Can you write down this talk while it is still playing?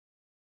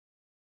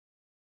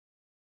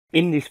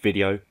In this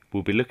video,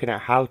 we'll be looking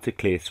at how to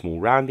clear small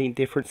rounding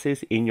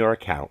differences in your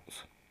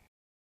accounts.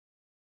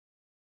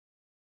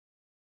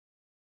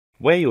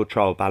 Where your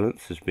trial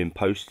balance has been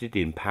posted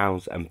in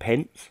pounds and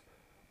pence,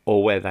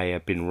 or where they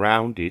have been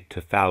rounded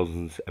to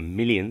thousands and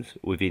millions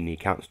within the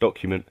accounts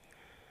document,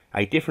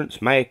 a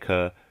difference may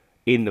occur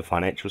in the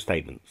financial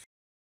statements.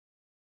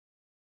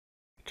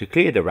 To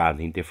clear the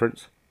rounding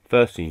difference,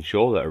 first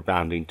ensure that a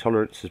rounding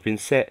tolerance has been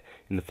set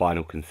in the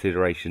Final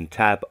Consideration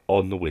tab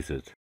on the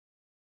wizard.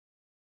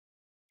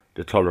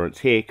 The tolerance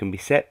here can be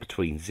set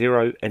between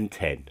 0 and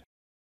 10.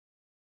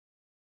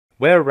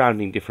 Where a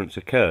rounding difference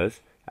occurs,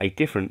 a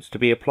difference to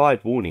be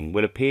applied warning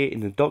will appear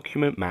in the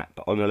document map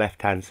on the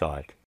left hand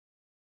side.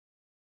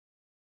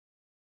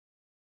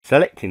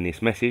 Selecting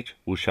this message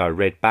will show a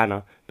red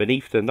banner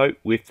beneath the note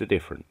with the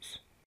difference.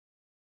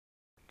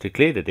 To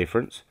clear the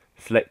difference,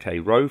 select a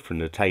row from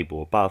the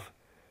table above,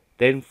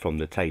 then from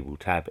the Table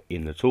tab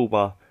in the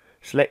toolbar,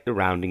 select the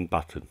Rounding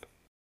button.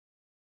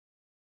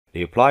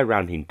 The Apply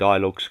Rounding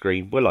dialog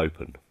screen will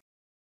open.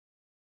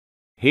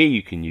 Here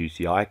you can use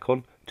the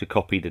icon to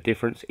copy the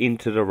difference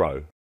into the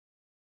row.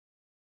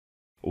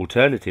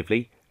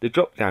 Alternatively, the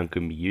drop down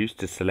can be used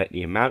to select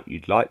the amount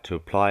you'd like to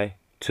apply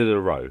to the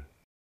row.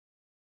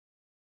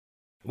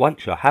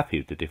 Once you're happy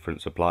with the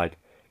difference applied,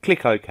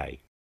 click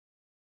OK.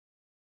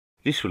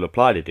 This will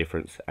apply the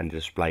difference and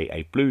display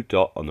a blue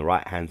dot on the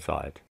right hand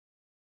side.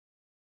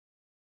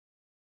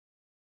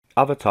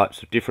 Other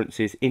types of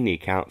differences in the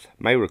accounts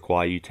may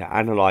require you to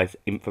analyse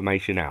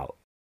information out.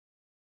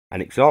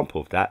 An example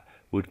of that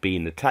would be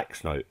in the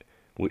tax note,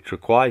 which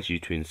requires you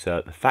to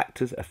insert the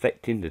factors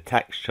affecting the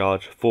tax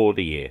charge for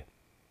the year.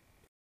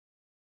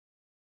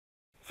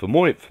 For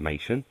more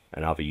information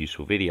and other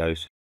useful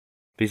videos,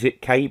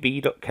 visit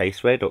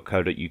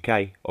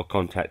kb.caseware.co.uk or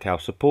contact our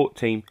support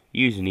team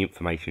using the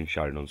information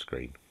shown on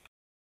screen.